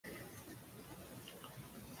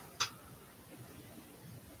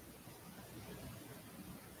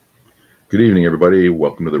Good evening, everybody.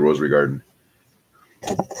 Welcome to the Rosary Garden.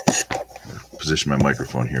 Position my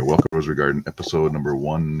microphone here. Welcome to Rosary Garden, episode number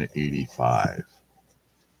 185.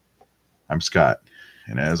 I'm Scott,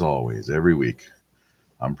 and as always, every week,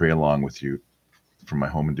 I'm praying along with you from my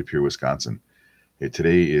home in De Pere, Wisconsin.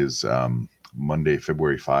 Today is Monday,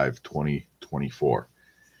 February 5, 2024,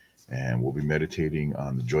 and we'll be meditating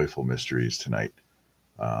on the joyful mysteries tonight.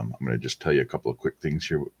 I'm going to just tell you a couple of quick things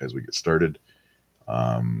here as we get started.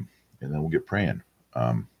 And then we'll get praying.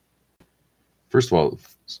 First of all,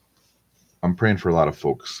 I'm praying for a lot of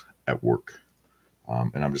folks at work.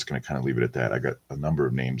 And I'm just going to kind of leave it at that. I got a number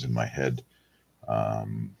of names in my head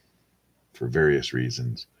for various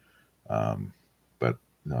reasons. But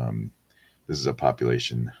this is a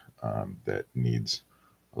population that needs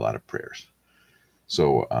a lot of prayers.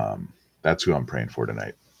 So that's who I'm praying for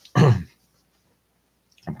tonight. I'm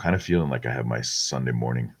kind of feeling like I have my Sunday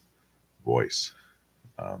morning voice.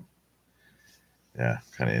 Yeah,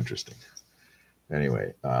 kind of interesting.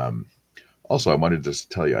 Anyway, also I wanted to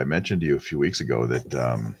tell you, I mentioned to you a few weeks ago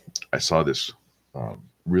that I saw this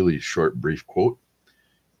really short, brief quote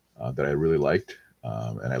that I really liked,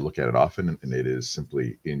 and I look at it often, and it is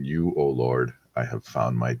simply, "In you, O Lord, I have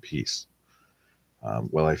found my peace."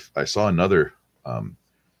 Well, I saw another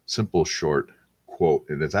simple, short quote,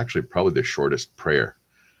 and it's actually probably the shortest prayer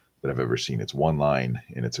that I've ever seen. It's one line,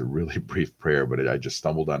 and it's a really brief prayer, but I just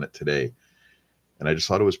stumbled on it today. And I just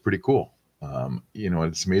thought it was pretty cool.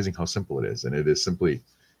 It's amazing how simple it is. And it is simply,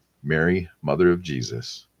 "Mary, Mother of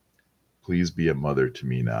Jesus, please be a mother to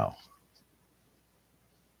me now."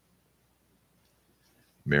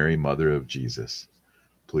 Mary, Mother of Jesus,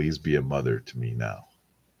 please be a mother to me now.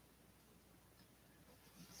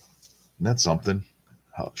 And that's something,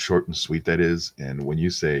 how short and sweet that is. And when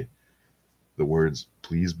you say the words,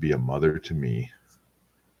 "please be a mother to me,"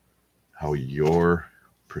 how your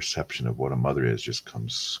perception of what a mother is just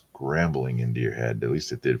comes scrambling into your head. At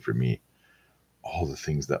least it did for me. All the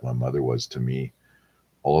things that my mother was to me,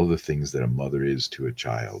 all of the things that a mother is to a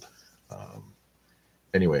child.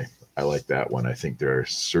 Anyway, I like that one. I think there are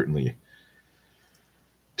certainly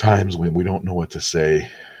times when we don't know what to say.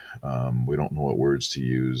 We don't know what words to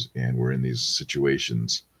use, and we're in these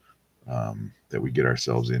situations that we get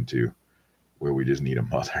ourselves into where we just need a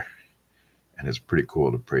mother. And it's pretty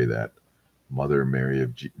cool to pray that,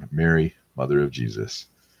 Mary, Mother of Jesus,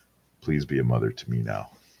 please be a mother to me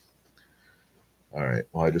now. All right.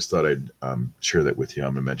 Well, I just thought I'd share that with you.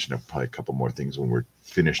 I'm going to mention probably a couple more things when we're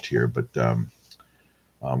finished here, but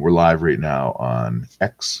we're live right now on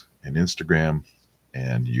X and Instagram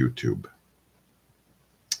and YouTube.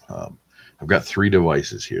 I've got 3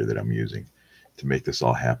 devices here that I'm using to make this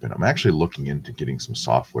all happen. I'm actually looking into getting some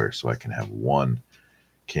software so I can have one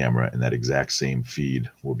camera, and that exact same feed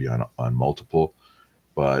will be on multiple,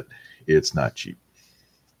 but it's not cheap.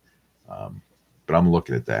 But I'm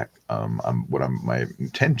looking at that. My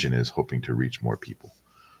intention is hoping to reach more people,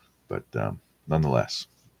 but nonetheless,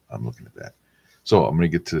 I'm looking at that. So I'm going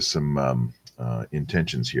to get to some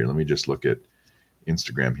intentions here. Let me just look at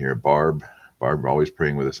Instagram here. Barb, always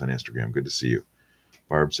praying with us on Instagram. Good to see you.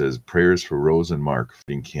 Barb says, "Prayers for Rose and Mark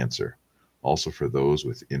fighting cancer, also for those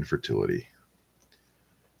with infertility."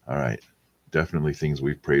 All right. Definitely things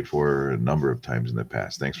we've prayed for a number of times in the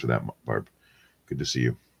past. Thanks for that, Barb. Good to see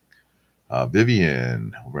you.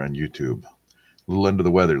 Vivian, over on YouTube. A little under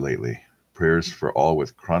the weather lately. Prayers for all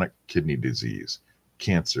with chronic kidney disease,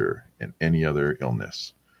 cancer, and any other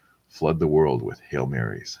illness. Flood the world with Hail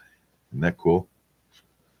Marys. Isn't that cool?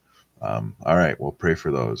 All right. Well, pray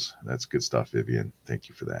for those. That's good stuff, Vivian. Thank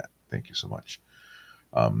you for that. Thank you so much.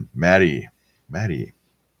 Maddie,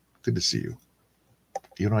 good to see you.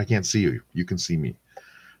 I can't see you. You can see me.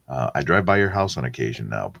 I drive by your house on occasion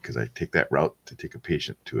now because I take that route to take a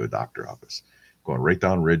patient to a doctor office, going right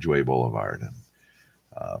down Ridgeway Boulevard.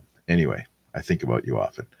 And anyway, I think about you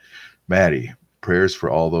often. Maddie, prayers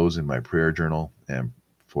for all those in my prayer journal and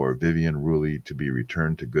for Vivian Ruley to be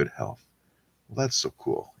returned to good health. Well, that's so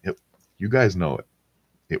cool. Yep. You guys know it.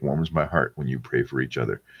 It warms my heart when you pray for each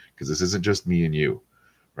other, because this isn't just me and you,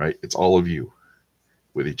 right? It's all of you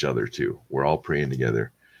with each other too. We're all praying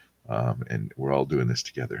together, and we're all doing this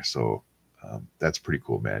together. So that's pretty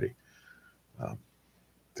cool, Maddie.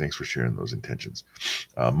 Thanks for sharing those intentions.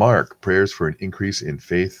 Mark, prayers for an increase in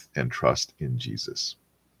faith and trust in Jesus.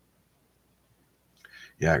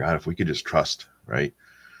 Yeah, God, if we could just trust, right?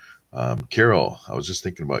 Carol, I was just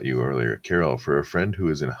thinking about you earlier. Carol, for a friend who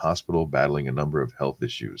is in a hospital battling a number of health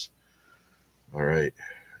issues. All right.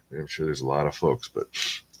 I'm sure there's a lot of folks, but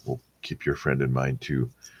we'll keep your friend in mind too,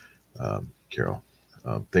 Carol.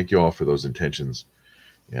 Thank you all for those intentions.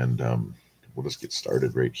 And we'll just get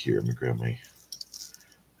started right here. Let me grab my.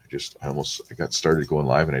 I got started going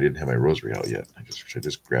live and I didn't have my rosary out yet. I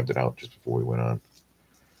just grabbed it out just before we went on.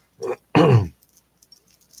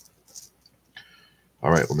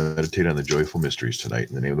 All right, we'll meditate on the joyful mysteries tonight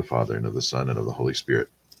in the name of the Father, and of the Son, and of the Holy Spirit.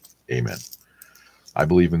 Amen. I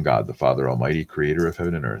believe in God, the Father Almighty, creator of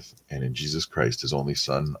heaven and earth, and in Jesus Christ, his only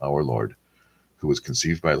Son, our Lord, who was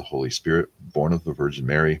conceived by the Holy Spirit, born of the Virgin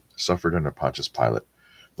Mary, suffered under Pontius Pilate,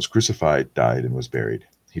 was crucified, died, and was buried.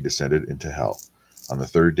 He descended into hell. On the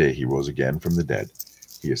third day he rose again from the dead.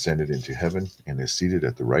 He ascended into heaven and is seated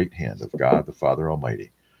at the right hand of God the Father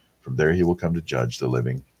Almighty. From there he will come to judge the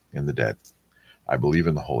living and the dead. I believe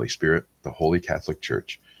in the Holy Spirit, the Holy Catholic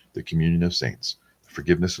Church, the communion of saints, the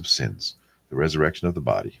forgiveness of sins, the resurrection of the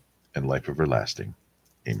body, and life everlasting.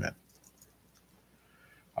 Amen.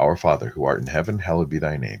 Our Father, who art in heaven, hallowed be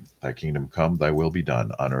thy name. Thy kingdom come, thy will be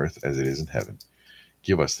done, on earth as it is in heaven.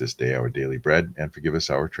 Give us this day our daily bread, and forgive us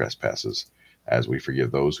our trespasses, as we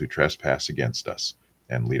forgive those who trespass against us.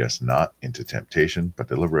 And lead us not into temptation, but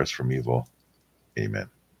deliver us from evil. Amen.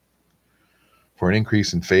 For an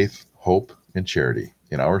increase in faith, hope, and charity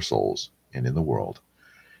in our souls and in the world.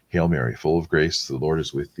 Hail Mary, full of grace, the Lord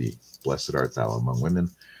is with thee. Blessed art thou among women,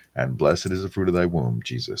 and blessed is the fruit of thy womb,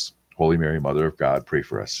 Jesus. Holy Mary, Mother of God, pray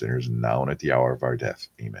for us sinners, now and at the hour of our death.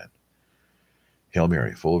 Amen. Hail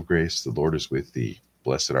Mary, full of grace, the Lord is with thee.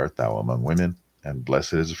 Blessed art thou among women, and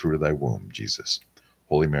blessed is the fruit of thy womb, Jesus.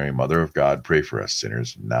 Holy Mary, Mother of God, pray for us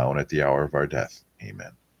sinners, now and at the hour of our death.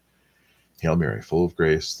 Amen. Hail Mary, full of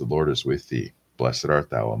grace, the Lord is with thee. Blessed art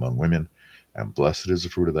thou among women, and blessed is the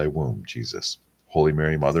fruit of thy womb, Jesus. Holy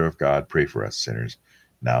Mary, Mother of God, pray for us sinners,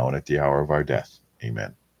 now and at the hour of our death.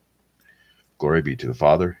 Amen. Glory be to the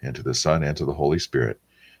Father, and to the Son, and to the Holy Spirit,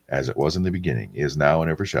 as it was in the beginning, is now,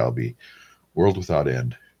 and ever shall be, world without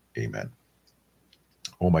end. Amen.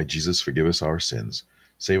 O my Jesus, forgive us our sins,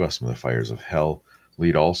 save us from the fires of hell,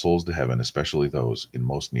 lead all souls to heaven, especially those in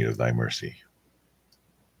most need of thy mercy.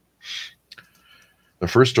 The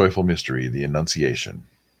first joyful mystery, the Annunciation.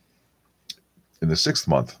 In the 6th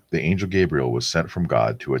month, the angel Gabriel was sent from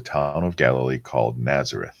God to a town of Galilee called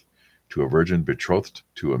Nazareth, to a virgin betrothed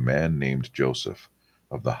to a man named Joseph,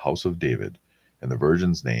 of the house of David, and the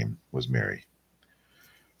virgin's name was Mary.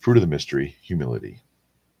 Fruit of the mystery, humility.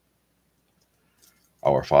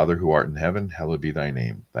 Our Father, who art in heaven, hallowed be thy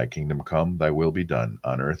name. Thy kingdom come, thy will be done,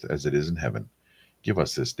 on earth as it is in heaven. Give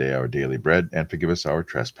us this day our daily bread, and forgive us our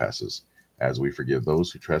trespasses, as we forgive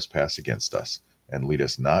those who trespass against us. And lead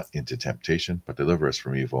us not into temptation, but deliver us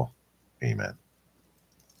from evil. Amen.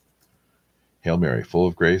 Hail Mary, full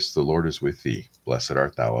of grace, the Lord is with thee. Blessed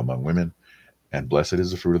art thou among women, and blessed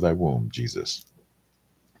is the fruit of thy womb, Jesus.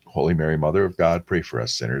 Holy Mary, Mother of God, pray for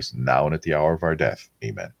us sinners, now and at the hour of our death.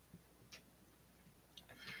 Amen.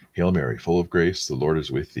 Hail Mary, full of grace, the Lord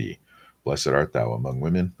is with thee. Blessed art thou among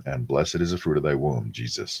women, and blessed is the fruit of thy womb,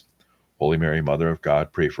 Jesus. Holy Mary, Mother of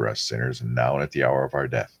God, pray for us sinners, now and at the hour of our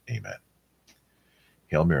death. Amen.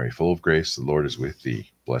 Hail Mary, full of grace, the Lord is with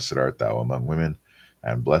thee. Blessed art thou among women,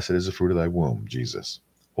 and blessed is the fruit of thy womb, Jesus.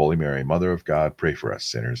 Holy Mary, Mother of God, pray for us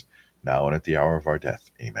sinners, now and at the hour of our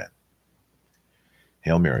death. Amen.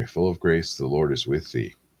 Hail Mary, full of grace, the Lord is with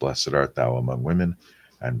thee. Blessed art thou among women,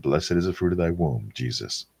 and blessed is the fruit of thy womb,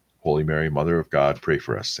 Jesus. Holy Mary, Mother of God, pray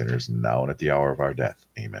for us sinners, now and at the hour of our death.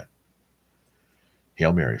 Amen.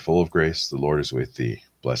 Hail Mary, full of grace, the Lord is with thee.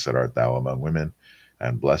 Blessed art thou among women,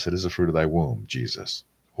 and blessed is the fruit of thy womb, Jesus.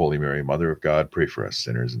 Holy Mary, Mother of God, pray for us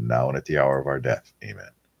sinners, now and at the hour of our death. Amen.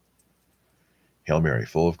 Hail Mary,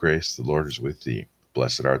 full of grace, the Lord is with thee.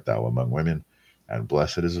 Blessed art thou among women, and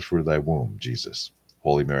blessed is the fruit of thy womb, Jesus.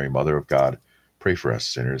 Holy Mary, Mother of God, pray for us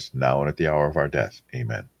sinners, now and at the hour of our death.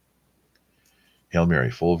 Amen. Hail Mary,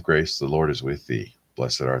 full of grace, the Lord is with thee.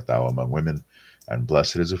 Blessed art thou among women, and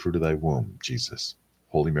blessed is the fruit of thy womb, Jesus.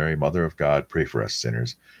 Holy Mary, Mother of God, pray for us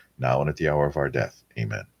sinners, now and at the hour of our death.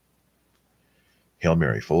 Amen. Hail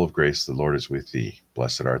Mary, full of grace, the Lord is with thee.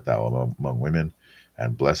 Blessed art thou among women,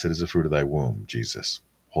 and blessed is the fruit of thy womb, Jesus.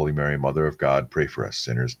 Holy Mary, Mother of God, pray for us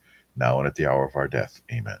sinners, now and at the hour of our death.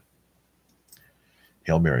 Amen.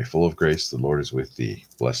 Hail Mary, full of grace, the Lord is with thee.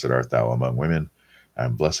 Blessed art thou among women,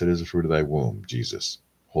 and blessed is the fruit of thy womb, Jesus.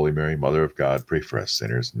 Holy Mary, Mother of God, pray for us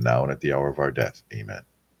sinners, now and at the hour of our death. Amen.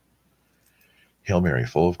 Hail Mary,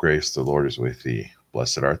 full of grace, the Lord is with thee.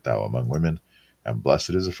 Blessed art thou among women, and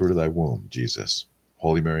blessed is the fruit of thy womb, Jesus.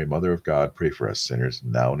 Holy Mary, Mother of God, pray for us sinners,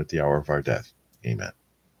 now and at the hour of our death. Amen.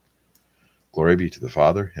 Glory be to the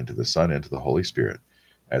Father, and to the Son, and to the Holy Spirit,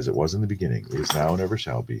 as it was in the beginning, is now, and ever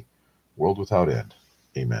shall be, world without end.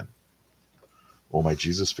 Amen. O my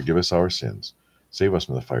Jesus, forgive us our sins, save us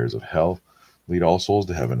from the fires of hell, Lead all souls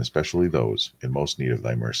to heaven, especially those in most need of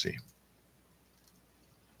thy mercy.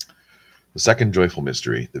 The second joyful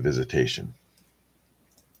mystery, the Visitation.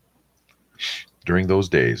 During those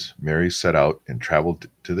days, Mary set out and traveled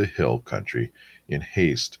to the hill country in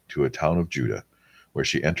haste to a town of Judah, where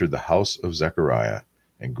she entered the house of Zechariah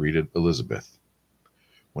and greeted Elizabeth.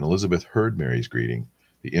 When Elizabeth heard Mary's greeting,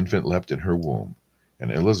 the infant leapt in her womb,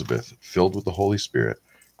 and Elizabeth, filled with the Holy Spirit,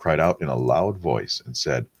 cried out in a loud voice and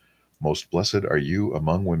said, Most blessed are you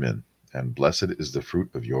among women, and blessed is the fruit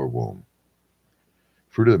of your womb.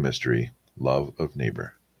 Fruit of the mystery, love of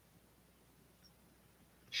neighbor.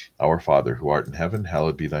 Our Father, who art in heaven,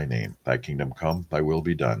 hallowed be thy name. Thy kingdom come, thy will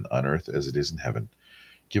be done, on earth as it is in heaven.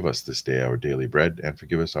 Give us this day our daily bread, and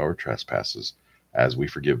forgive us our trespasses, as we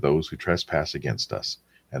forgive those who trespass against us.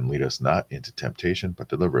 And lead us not into temptation, but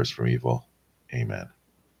deliver us from evil. Amen.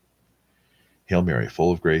 Hail Mary,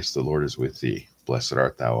 full of grace, the Lord is with thee. Blessed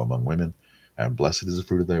art thou among women, and blessed is the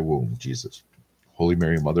fruit of thy womb, Jesus. Holy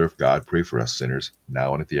Mary, Mother of God, pray for us sinners,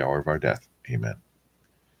 now and at the hour of our death. Amen.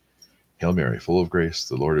 Hail Mary, full of grace,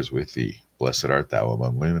 the Lord is with thee. Blessed art thou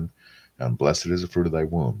among women, and blessed is the fruit of thy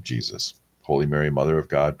womb, Jesus. Holy Mary, Mother of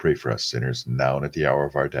God, pray for us sinners, now and at the hour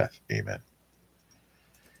of our death. Amen.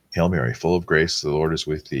 Hail Mary, full of grace, the Lord is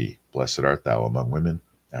with thee. Blessed art thou among women,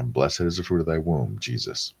 and blessed is the fruit of thy womb,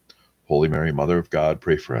 Jesus. Holy Mary, Mother of God,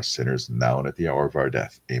 pray for us sinners, now and at the hour of our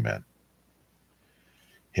death. Amen.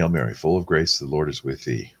 Hail Mary, full of grace, the Lord is with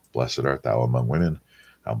thee. Blessed art thou among women,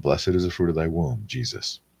 and blessed is the fruit of thy womb,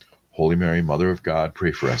 Jesus. Holy Mary, Mother of God,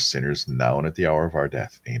 pray for us sinners, now and at the hour of our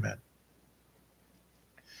death. Amen.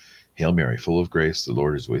 Hail Mary, full of grace, the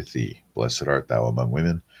Lord is with thee. Blessed art thou among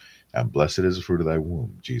women, and blessed is the fruit of thy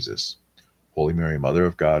womb, Jesus. Holy Mary, Mother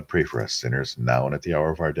of God, pray for us sinners, now and at the hour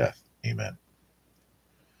of our death. Amen.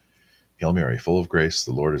 Hail Mary, full of grace,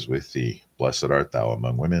 the Lord is with thee. Blessed art thou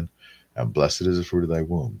among women, and blessed is the fruit of thy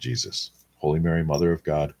womb, Jesus. Holy Mary, Mother of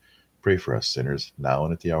God, pray for us sinners, now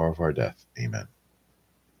and at the hour of our death. Amen.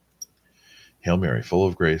 Hail Mary, full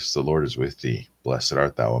of grace, the Lord is with thee. Blessed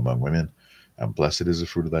art thou among women, and blessed is the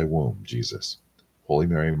fruit of thy womb, Jesus. Holy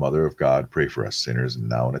Mary, Mother of God, pray for us sinners,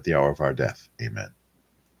 now and at the hour of our death. Amen.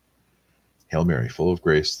 Hail Mary, full of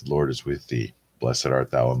grace, the Lord is with thee. Blessed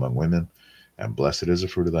art thou among women, and blessed is the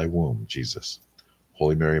fruit of thy womb, Jesus.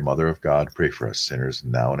 Holy Mary, Mother of God, pray for us sinners,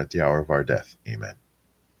 now and at the hour of our death. Amen.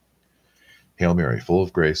 Hail Mary, full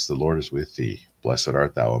of grace, the Lord is with thee. Blessed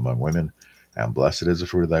art thou among women, and blessed is the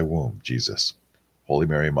fruit of thy womb, Jesus. Holy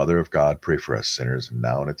Mary, Mother of God, pray for us sinners,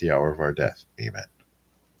 now and at the hour of our death. Amen.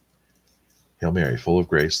 Hail Mary, full of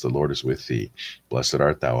grace, the Lord is with thee. Blessed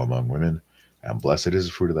art thou among women, and blessed is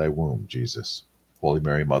the fruit of thy womb, Jesus. Holy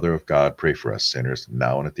Mary, Mother of God, pray for us sinners,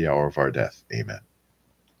 now and at the hour of our death. Amen.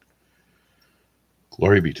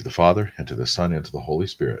 Glory be to the Father, and to the Son, and to the Holy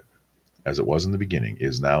Spirit, as it was in the beginning,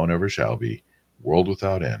 is now, and ever shall be, world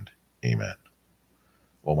without end. Amen.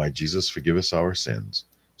 O my Jesus, forgive us our sins,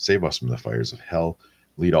 save us from the fires of hell,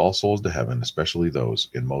 lead all souls to heaven, especially those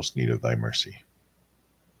in most need of thy mercy.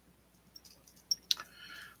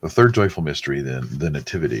 The third joyful mystery, the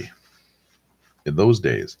Nativity. In those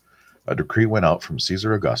days, a decree went out from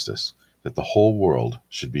Caesar Augustus that the whole world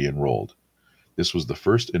should be enrolled. This was the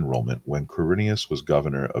first enrollment when Quirinius was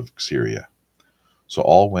governor of Syria. So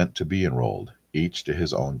all went to be enrolled, each to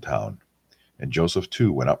his own town. And Joseph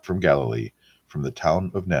too went up from Galilee, from the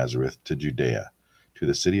town of Nazareth to Judea, to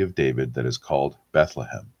the city of David that is called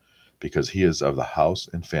Bethlehem, because he is of the house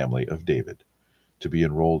and family of David, to be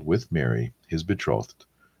enrolled with Mary, his betrothed,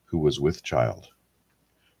 who was with child.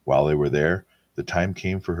 While they were there, the time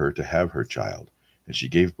came for her to have her child, and she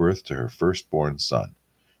gave birth to her firstborn son.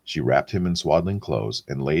 She wrapped him in swaddling clothes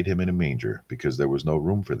and laid him in a manger, because there was no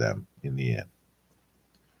room for them in the inn.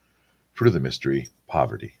 Fruit of the mystery,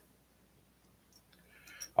 poverty.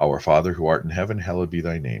 Our Father, who art in heaven, hallowed be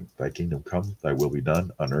thy name. Thy kingdom come, thy will be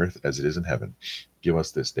done, on earth as it is in heaven. Give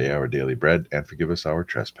us this day our daily bread, and forgive us our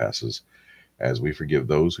trespasses, as we forgive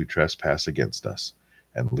those who trespass against us.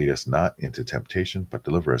 And lead us not into temptation, but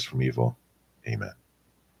deliver us from evil. Amen.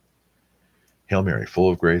 Hail Mary,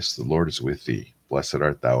 full of grace, the Lord is with thee. Blessed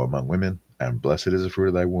art thou among women, and blessed is the fruit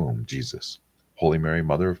of thy womb, Jesus. Holy Mary,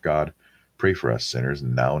 Mother of God, pray for us sinners,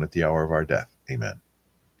 now and at the hour of our death. Amen.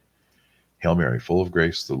 Hail Mary, full of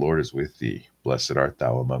grace, the Lord is with thee. Blessed art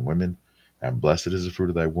thou among women, and blessed is the fruit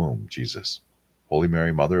of thy womb, Jesus. Holy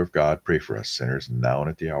Mary, Mother of God, pray for us sinners, now and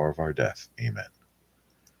at the hour of our death. Amen.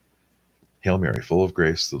 Hail Mary, full of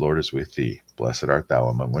grace, the Lord is with thee. Blessed art thou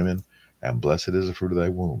among women, and blessed is the fruit of thy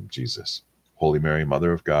womb, Jesus. Holy Mary,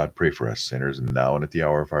 Mother of God, pray for us sinners, now and at the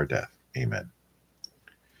hour of our death. Amen.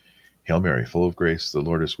 Hail Mary, full of grace, the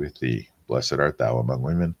Lord is with thee. Blessed art thou among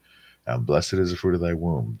women, and blessed is the fruit of thy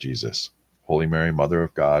womb, Jesus. Holy Mary, Mother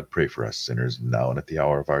of God, pray for us sinners, now and at the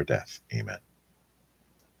hour of our death. Amen.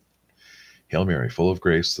 Hail Mary, full of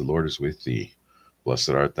grace, the Lord is with thee. Blessed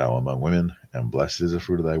art thou among women, and blessed is the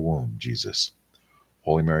fruit of thy womb, Jesus.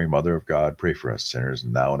 Holy Mary, Mother of God, pray for us sinners,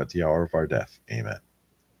 now and at the hour of our death. Amen.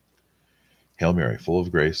 Hail Mary, full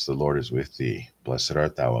of grace, the Lord is with thee. Blessed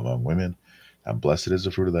art thou among women, and blessed is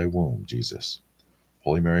the fruit of thy womb, Jesus.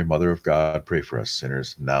 Holy Mary, Mother of God, pray for us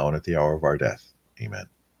sinners, now and at the hour of our death. Amen.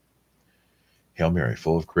 Hail Mary,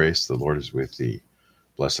 full of grace, the Lord is with thee.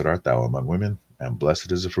 Blessed art thou among women, and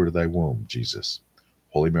blessed is the fruit of thy womb, Jesus.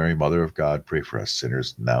 Holy Mary, Mother of God, pray for us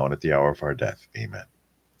sinners, now and at the hour of our death. Amen.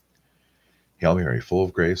 Hail Mary, full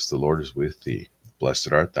of grace, the Lord is with thee.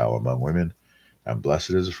 Blessed art thou among women, and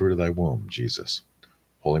blessed is the fruit of thy womb, Jesus.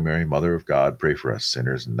 Holy Mary, Mother of God, pray for us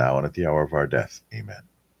sinners, now and at the hour of our death. Amen.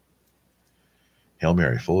 Hail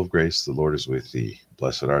Mary, full of grace, the Lord is with thee.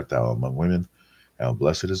 Blessed art thou among women, and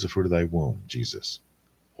blessed is the fruit of thy womb, Jesus.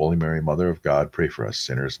 Holy Mary, Mother of God, pray for us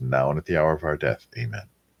sinners, now and at the hour of our death. Amen.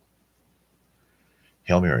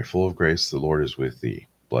 Hail Mary, full of grace, the Lord is with thee.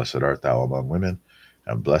 Blessed art thou among women,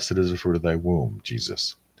 and blessed is the fruit of thy womb,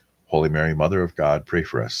 Jesus. Holy Mary, Mother of God, pray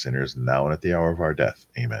for us sinners, now and at the hour of our death.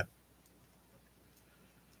 Amen.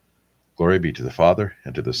 Glory be to the Father,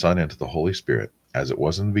 and to the Son, and to the Holy Spirit, as it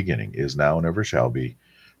was in the beginning, is now, and ever shall be,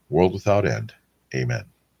 world without end. Amen.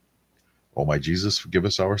 O my Jesus, forgive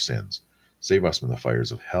us our sins, save us from the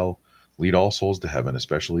fires of hell, lead all souls to heaven,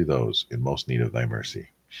 especially those in most need of thy mercy.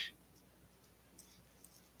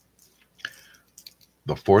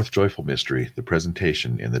 The fourth joyful mystery, the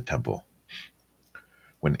presentation in the temple.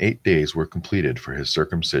 When 8 days were completed for his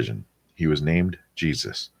circumcision, he was named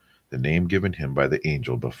Jesus, the name given him by the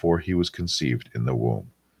angel before he was conceived in the womb.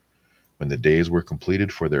 When the days were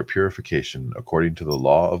completed for their purification according to the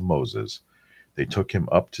law of Moses, they took him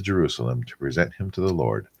up to Jerusalem to present him to the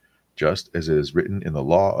Lord, just as it is written in the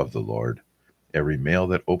law of the Lord, every male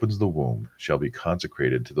that opens the womb shall be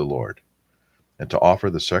consecrated to the Lord, and to offer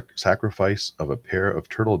the sacrifice of a pair of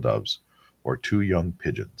turtle doves or 2 young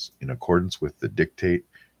pigeons, in accordance with the dictate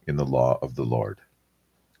in the law of the Lord.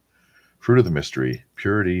 Fruit of the mystery,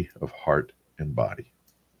 purity of heart and body.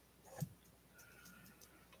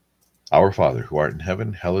 Our Father, who art in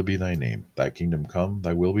heaven, hallowed be thy name. Thy kingdom come,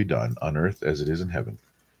 thy will be done, on earth as it is in heaven.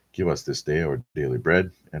 Give us this day our daily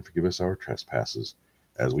bread, and forgive us our trespasses,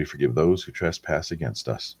 as we forgive those who trespass against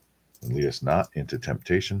us. And lead us not into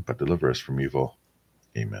temptation, but deliver us from evil.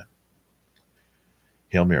 Amen.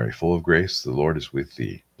 Hail Mary, full of grace, the Lord is with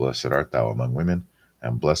thee. Blessed art thou among women,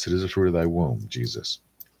 and blessed is the fruit of thy womb, Jesus.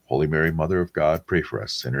 Holy Mary, Mother of God, pray for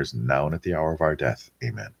us sinners, now and at the hour of our death.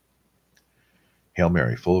 Amen. Hail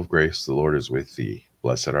Mary, full of grace, the Lord is with thee.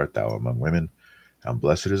 Blessed art thou among women, and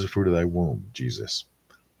blessed is the fruit of thy womb, Jesus.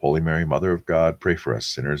 Holy Mary, Mother of God, pray for us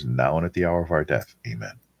sinners, now and at the hour of our death.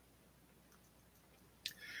 Amen.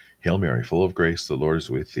 Hail Mary, full of grace, the Lord is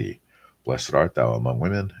with thee. Blessed art thou among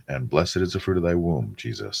women, and blessed is the fruit of thy womb,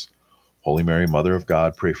 Jesus. Holy Mary, Mother of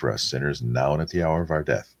God, pray for us sinners, now and at the hour of our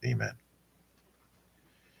death. Amen.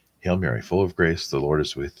 Hail Mary, full of grace, the Lord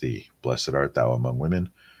is with thee. Blessed art thou among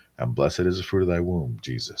women, and blessed is the fruit of thy womb,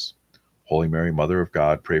 Jesus. Holy Mary, Mother of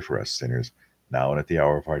God, pray for us sinners, now and at the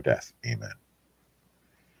hour of our death. Amen.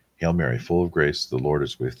 Hail Mary, full of grace, the Lord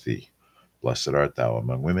is with thee. Blessed art thou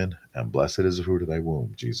among women, and blessed is the fruit of thy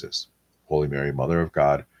womb, Jesus. Holy Mary, Mother of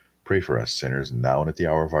God, pray for us sinners, now and at the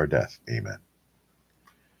hour of our death. Amen.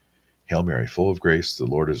 Hail Mary, full of grace, the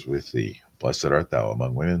Lord is with thee. Blessed art thou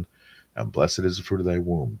among women, and blessed is the fruit of thy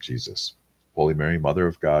womb, Jesus. Holy Mary, Mother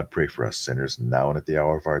of God, pray for us sinners, now and at the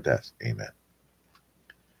hour of our death. Amen.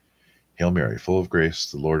 Hail Mary, full of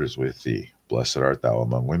grace, the Lord is with thee. Blessed art thou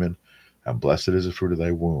among women, and blessed is the fruit of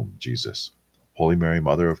thy womb, Jesus. Holy Mary,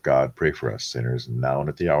 Mother of God, pray for us sinners, now and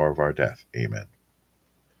at the hour of our death. Amen.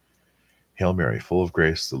 Hail Mary, full of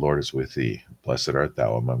grace, the Lord is with thee. Blessed art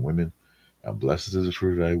thou among women, and blessed is the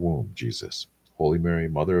fruit of thy womb, Jesus. Holy Mary,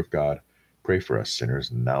 Mother of God, pray for us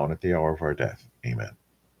sinners, now and at the hour of our death. Amen.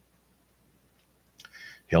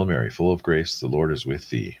 Hail Mary, full of grace, the Lord is with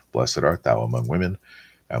thee. Blessed art thou among women,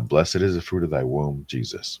 and blessed is the fruit of thy womb,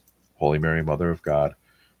 Jesus. Holy Mary, Mother of God,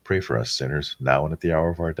 pray for us sinners, now and at the hour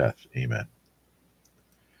of our death. Amen.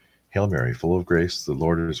 Hail Mary, full of grace, the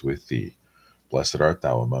Lord is with thee. Blessed art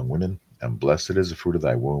thou among women, and blessed is the fruit of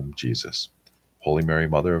thy womb, Jesus. Holy Mary,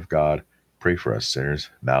 Mother of God, pray for us sinners,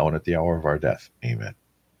 now and at the hour of our death. Amen.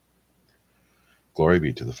 Glory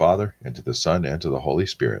be to the Father, and to the Son, and to the Holy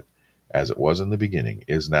Spirit, as it was in the beginning,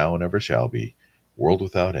 is now, and ever shall be, world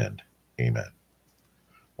without end. Amen.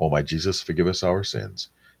 O my Jesus, forgive us our sins,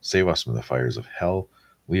 save us from the fires of hell,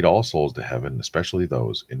 Lead all souls to heaven, especially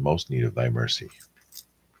those in most need of thy mercy.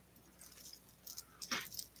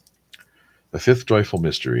 The fifth joyful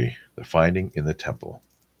mystery, the finding in the temple.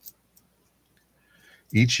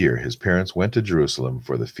 Each year his parents went to Jerusalem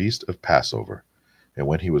for the feast of Passover, and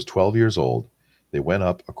when he was 12 years old, they went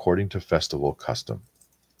up according to festival custom.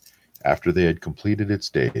 After they had completed its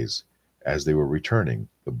days, as they were returning,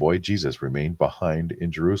 the boy Jesus remained behind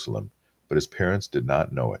in Jerusalem, but his parents did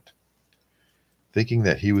not know it. Thinking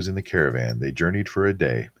that he was in the caravan, they journeyed for a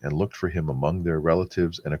day and looked for him among their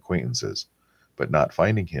relatives and acquaintances, but not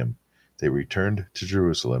finding him, they returned to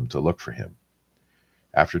Jerusalem to look for him.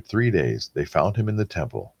 After 3 days, they found him in the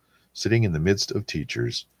temple, sitting in the midst of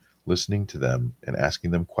teachers, listening to them and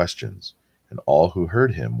asking them questions, and all who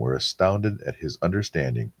heard him were astounded at his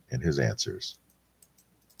understanding and his answers.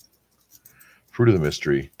 Fruit of the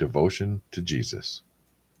mystery, devotion to Jesus.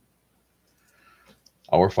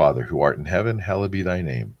 Our Father, who art in heaven, hallowed be thy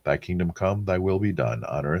name. Thy kingdom come, thy will be done,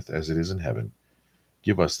 on earth as it is in heaven.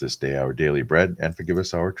 Give us this day our daily bread, and forgive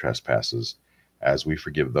us our trespasses, as we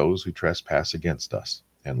forgive those who trespass against us.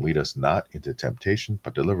 And lead us not into temptation,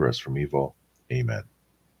 but deliver us from evil. Amen.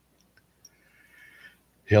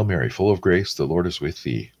 Hail Mary, full of grace, the Lord is with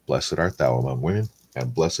thee. Blessed art thou among women,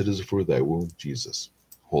 and blessed is the fruit of thy womb, Jesus.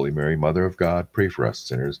 Holy Mary, Mother of God, pray for us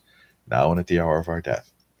sinners, now and at the hour of our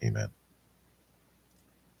death. Amen.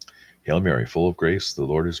 Hail Mary, full of grace, the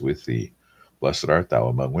Lord is with thee. Blessed art thou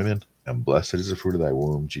among women, and blessed is the fruit of thy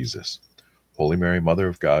womb, Jesus. Holy Mary, Mother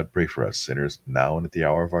of God, pray for us sinners, now and at the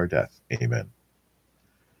hour of our death. Amen.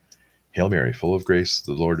 Hail Mary, full of grace,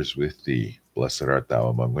 the Lord is with thee. Blessed art thou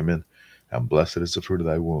among women, and blessed is the fruit of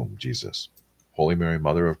thy womb, Jesus. Holy Mary,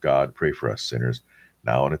 Mother of God, pray for us sinners,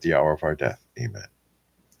 now and at the hour of our death. Amen.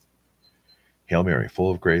 Hail Mary, full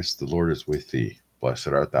of grace, the Lord is with thee. Blessed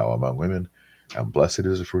art thou among women, and blessed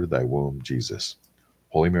is the fruit of thy womb, Jesus.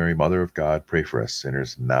 Holy Mary, Mother of God, pray for us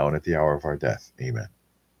sinners, now and at the hour of our death. Amen.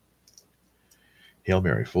 Hail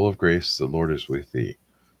Mary, full of grace, the Lord is with thee.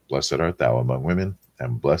 Blessed art thou among women,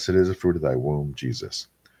 and blessed is the fruit of thy womb, Jesus.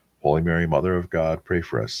 Holy Mary, Mother of God, pray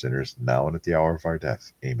for us sinners, now and at the hour of our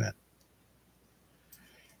death. Amen.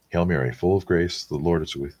 Hail Mary, full of grace, the Lord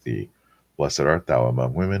is with thee. Blessed art thou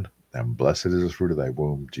among women, and blessed is the fruit of thy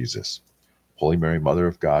womb, Jesus. Holy Mary, Mother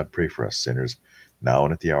of God, pray for us sinners, now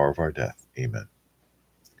and at the hour of our death. Amen.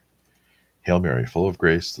 Hail Mary, full of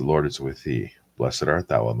grace, the Lord is with thee. Blessed art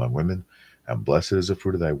thou among women, and blessed is the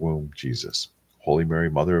fruit of thy womb, Jesus. Holy Mary,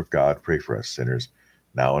 Mother of God, pray for us sinners,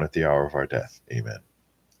 now and at the hour of our death. Amen.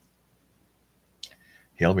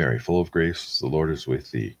 Hail Mary, full of grace, the Lord is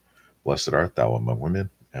with thee. Blessed art thou among women,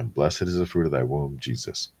 and blessed is the fruit of thy womb,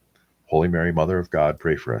 Jesus. Holy Mary, Mother of God,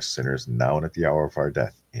 pray for us sinners, now and at the hour of our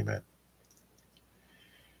death. Amen.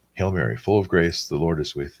 Hail Mary, full of grace, the Lord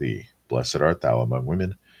is with thee. Blessed art thou among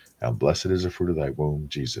women, and blessed is the fruit of thy womb,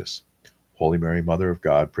 Jesus. Holy Mary, Mother of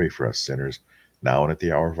God, pray for us sinners, now and at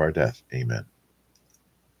the hour of our death. Amen.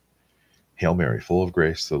 Hail Mary, full of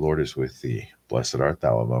grace, the Lord is with thee. Blessed art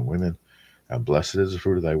thou among women, and blessed is the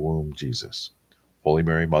fruit of thy womb, Jesus. Holy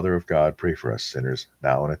Mary, Mother of God, pray for us sinners,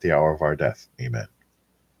 now and at the hour of our death. Amen.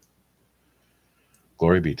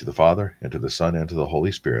 Glory be to the Father, and to the Son, and to the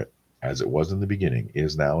Holy Spirit, as it was in the beginning,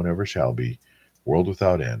 is now, and ever shall be, world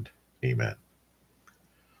without end. Amen.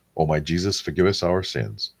 O my Jesus, forgive us our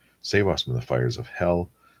sins, save us from the fires of hell,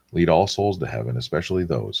 lead all souls to heaven, especially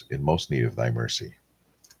those in most need of thy mercy.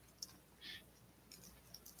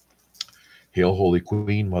 Hail, Holy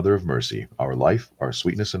Queen, Mother of Mercy, our life, our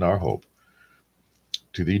sweetness, and our hope.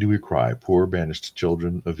 To thee do we cry, poor banished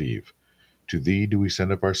children of Eve. To thee do we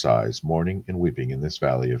send up our sighs, mourning and weeping in this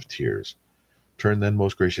valley of tears. Turn then,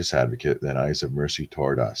 most gracious Advocate, thine eyes of mercy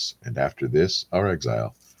toward us, and after this, our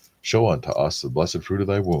exile, show unto us the blessed fruit of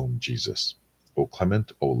thy womb, Jesus. O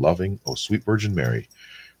clement, O loving, O sweet Virgin Mary,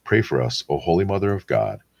 pray for us, O Holy Mother of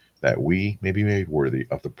God, that we may be made worthy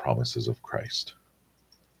of the promises of Christ.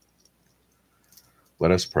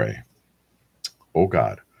 Let us pray. O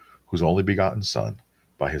God, whose only begotten Son,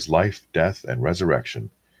 by his life, death, and resurrection,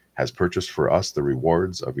 has purchased for us the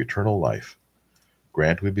rewards of eternal life,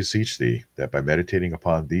 grant, we beseech thee, that by meditating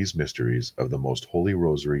upon these mysteries of the most holy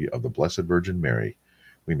Rosary of the Blessed Virgin Mary,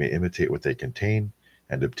 we may imitate what they contain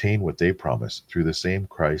and obtain what they promise, through the same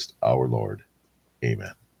Christ our Lord.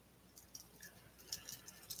 Amen.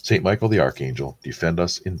 Saint Michael the Archangel, defend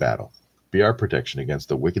us in battle. Be our protection against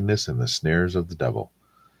the wickedness and the snares of the devil.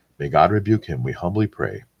 May God rebuke him, we humbly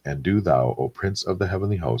pray, and do thou, O Prince of the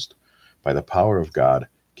heavenly host, by the power of God,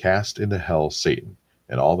 cast into hell Satan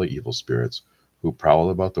and all the evil spirits who prowl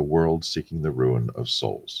about the world seeking the ruin of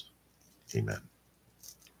souls. Amen.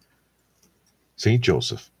 Saint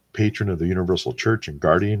Joseph, patron of the universal church and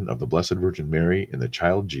guardian of the Blessed Virgin Mary and the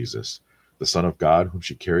child Jesus, the Son of God, whom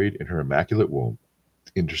she carried in her immaculate womb,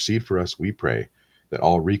 intercede for us, we pray, that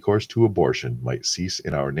all recourse to abortion might cease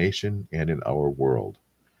in our nation and in our world.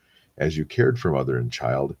 As you cared for mother and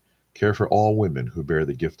child, care for all women who bear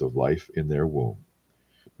the gift of life in their womb.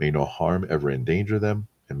 May no harm ever endanger them,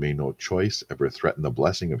 and may no choice ever threaten the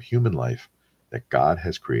blessing of human life that God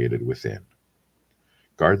has created within.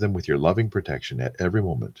 Guard them with your loving protection at every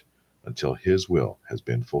moment until His will has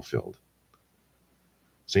been fulfilled.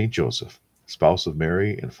 Saint Joseph, spouse of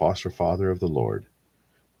Mary and foster father of the Lord,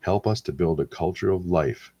 help us to build a culture of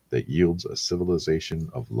life that yields a civilization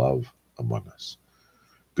of love among us.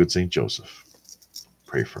 Good Saint Joseph,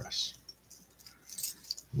 pray for us.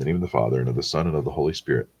 In the name of the Father, and of the Son, and of the Holy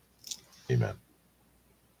Spirit. Amen.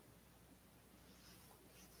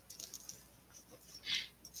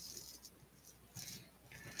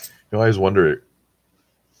 You know, I always wonder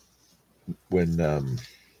when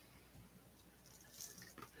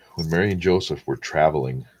Mary and Joseph were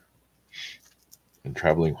traveling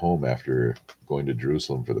home after going to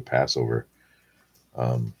Jerusalem for the Passover,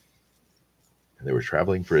 and they were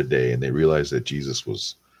traveling for a day, and they realized that Jesus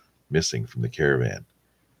was missing from the caravan.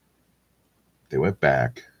 They went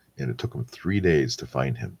back, and it took them 3 days to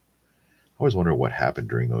find him. I always wonder what happened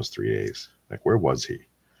during those 3 days. Like, where was he?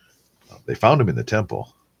 They found him in the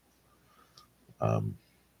temple.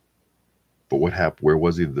 But what happened? Where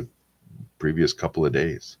was he the previous couple of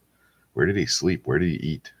days? Where did he sleep? Where did he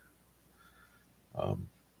eat?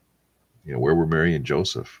 Where were Mary and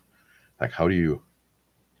Joseph? Like, how do you,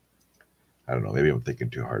 I don't know, maybe I'm thinking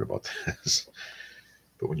too hard about this.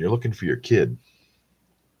 But when you're looking for your kid,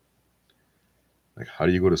 like, how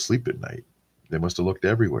do you go to sleep at night? They must have looked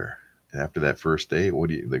everywhere. And after that first day, what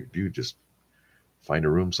do you just find a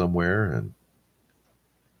room somewhere and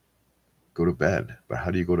go to bed? But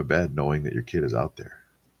how do you go to bed knowing that your kid is out there?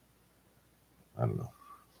 I don't know.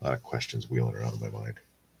 A lot of questions wheeling around in my mind.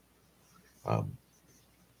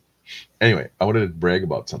 Anyway, I wanted to brag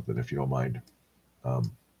about something, if you don't mind.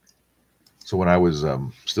 So when I was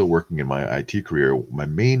still working in my IT career, my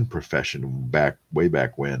main profession way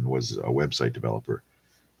back when was a website developer.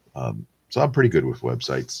 So I'm pretty good with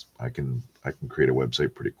websites. I can create a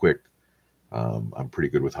website pretty quick. I'm pretty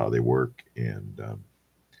good with how they work. And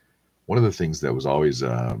one of the things that was always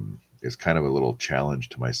is kind of a little challenge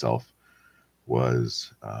to myself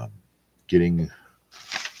was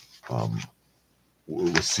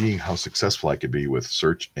was seeing how successful I could be with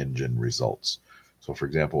search engine results. So, for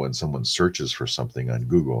example, when someone searches for something on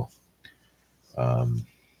Google,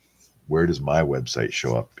 where does my website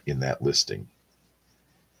show up in that listing?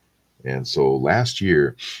 And so last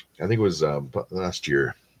year, I think it was last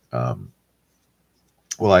year,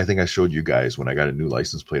 well, I think I showed you guys when I got a new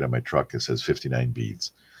license plate on my truck. It says 59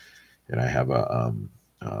 beads. And I have a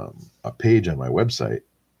page on my website.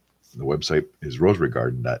 The website is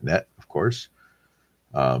rosarygarden.net, of course.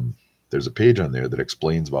 There's a page on there that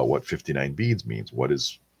explains about what 59 beads means.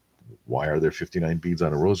 Why are there 59 beads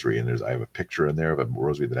on a rosary? And I have a picture in there of a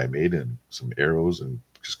rosary that I made and some arrows and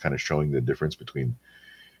just kind of showing the difference between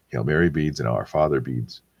Hail Mary beads and Our Father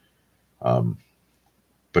beads.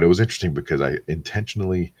 But it was interesting because I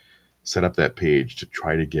intentionally set up that page to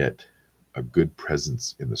try to get a good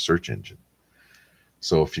presence in the search engine.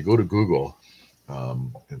 So if you go to Google,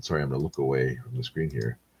 and sorry, I'm going to look away from the screen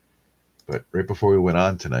here, but right before we went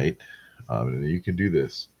on tonight, and you can do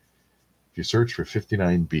this, if you search for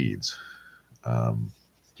 59 beads,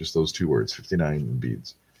 just those two words, 59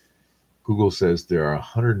 beads, Google says there are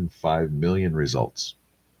 105 million results.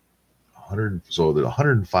 So there are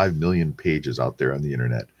 105 million pages out there on the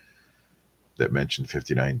internet that mention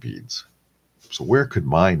 59 beads. So where could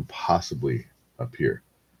mine possibly appear?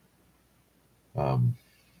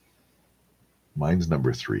 Mine's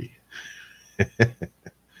number 3.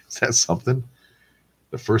 Is that something?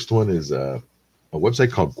 The first one is a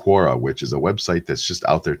website called Quora, which is a website that's just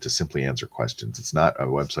out there to simply answer questions. It's not a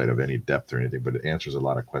website of any depth or anything, but it answers a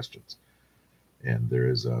lot of questions. And there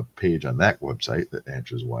is a page on that website that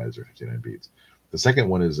answers why is there 59 beads. The second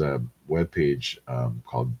one is a web page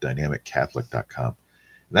called dynamiccatholic.com. And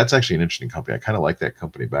that's actually an interesting company. I kind of like that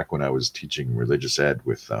company. Back when I was teaching religious ed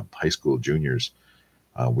with high school juniors,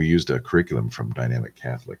 we used a curriculum from Dynamic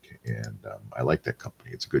Catholic, and I like that company.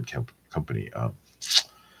 It's a good company.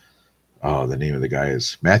 The name of the guy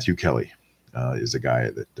is Matthew Kelly, is the guy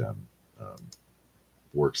that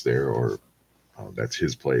works there, or that's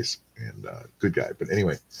his place, and good guy. But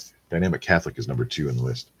anyway, Dynamic Catholic is number 2 in the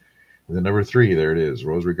list. And then number 3, there it is,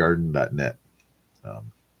 rosarygarden.net.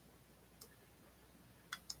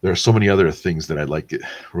 There are so many other things that I'd like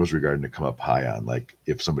Rosary Garden to come up high on. Like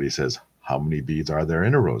if somebody says, how many beads are there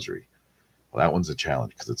in a rosary? Well, that one's a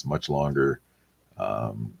challenge because it's much longer,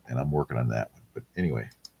 and I'm working on that one. But anyway,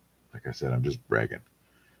 like I said, I'm just bragging.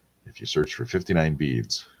 If you search for 59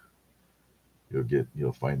 beads,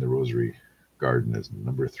 you'll find the Rosary Garden as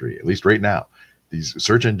number 3, at least right now. These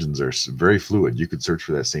search engines are very fluid. You could search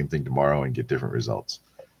for that same thing tomorrow and get different results,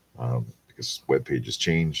 because web pages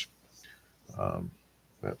change.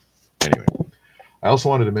 But anyway, I also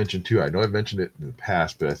wanted to mention too, I know I've mentioned it in the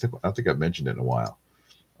past, but I don't think I've mentioned it in a while.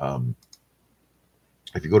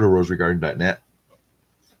 If you go to rosarygarden.net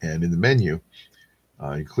and in the menu,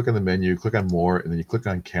 you click on the menu, click on more, and then you click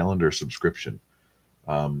on calendar subscription.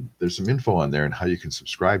 There's some info on there on how you can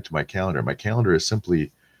subscribe to my calendar. My calendar is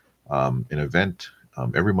simply an event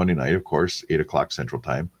every Monday night, of course, 8 o'clock Central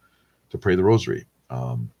Time, to pray the Rosary.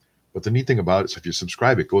 But the neat thing about it is if you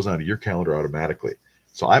subscribe, it goes onto your calendar automatically.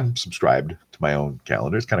 So I'm subscribed to my own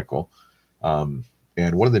calendar. It's kind of cool. And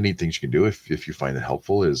one of the neat things you can do if you find it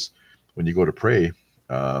helpful is when you go to pray,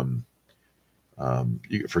 for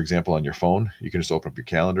example, on your phone, you can just open up your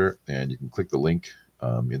calendar and you can click the link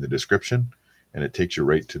in the description, and it takes you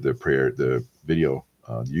right to the prayer, the video,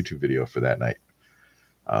 the YouTube video for that night.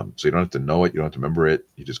 So you don't have to know it, you don't have to remember it.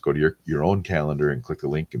 You just go to your own calendar and click the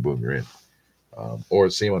link, and boom, you're in. Or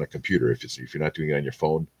the same on a computer. If you're not doing it on your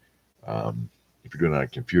phone, if you're doing it on a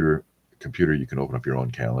computer, you can open up your own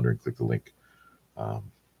calendar and click the link.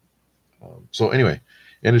 So anyway,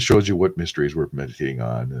 and it shows you what mysteries we're meditating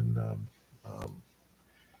on, and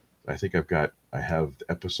I think I have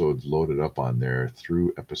episodes loaded up on there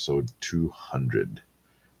through episode 200,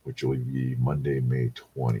 which will be Monday, May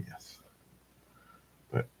 20th.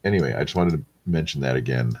 But anyway, I just wanted to mention that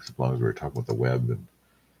again, as long as we were talking about the web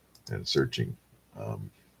and searching.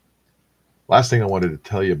 Last thing I wanted to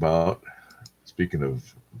tell you about, speaking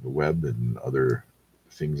of the web and other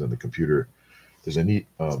things on the computer, there's a neat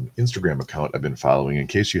Instagram account I've been following in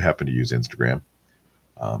case you happen to use Instagram.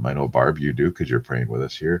 I know, Barb, you do because you're praying with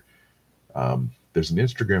us here. There's an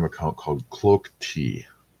Instagram account called Cloak Tea.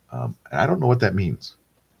 And I don't know what that means.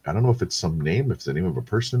 I don't know if it's some name, if it's the name of a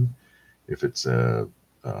person, if it's some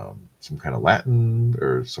kind of Latin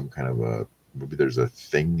or some kind of maybe there's a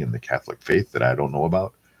thing in the Catholic faith that I don't know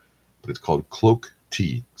about. But it's called Cloak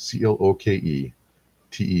Tea, CLOKE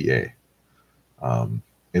TEA.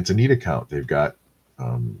 It's a neat account. They've got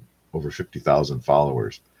over 50,000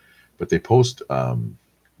 followers, but they post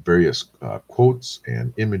various quotes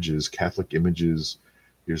and images, Catholic images.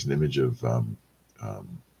 Here's an image of,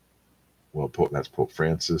 that's Pope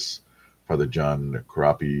Francis, Father John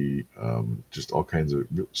Carapi, just all kinds of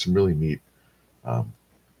some really neat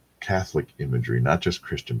Catholic imagery, not just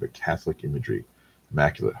Christian, but Catholic imagery.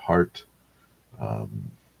 Immaculate Heart.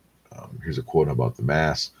 Here's a quote about the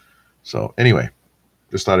Mass. So anyway,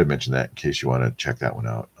 just thought I'd mention that in case you want to check that one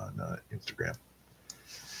out on Instagram.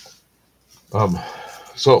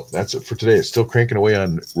 So that's it for today. It's still cranking away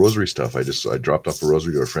on rosary stuff. I dropped off a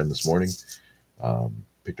rosary to a friend this morning.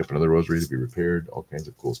 Picked up another rosary to be repaired. All kinds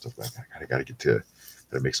of cool stuff. I gotta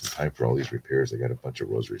make some time for all these repairs. I got a bunch of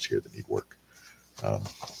rosaries here that need work.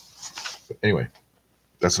 But anyway,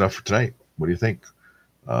 that's enough for tonight. What do you think?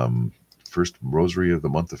 First rosary of the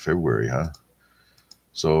month of February, huh?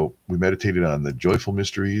 So we meditated on the joyful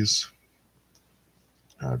mysteries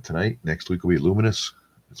tonight. Next week will be Luminous.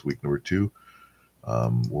 It's week number 2.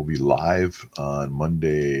 We'll be live on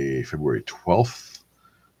Monday, February 12th.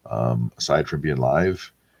 Aside from being live,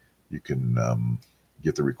 you can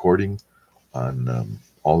get the recording on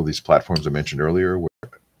all of these platforms I mentioned earlier,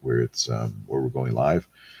 where we're going live.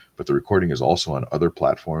 But the recording is also on other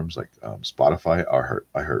platforms like Spotify,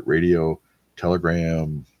 iHeartRadio,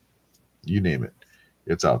 Telegram, you name it.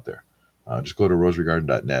 It's out there. Just go to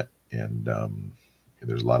rosarygarden.net, and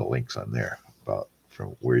there's a lot of links on there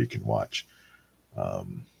from where you can watch.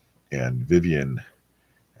 And Vivian,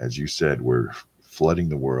 as you said, we're flooding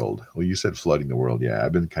the world. Well, you said flooding the world. Yeah,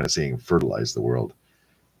 I've been kind of saying fertilize the world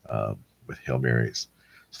with Hail Marys.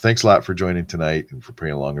 So thanks a lot for joining tonight and for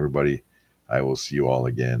praying along, everybody. I will see you all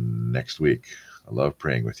again next week. I love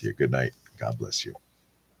praying with you. Good night. God bless you.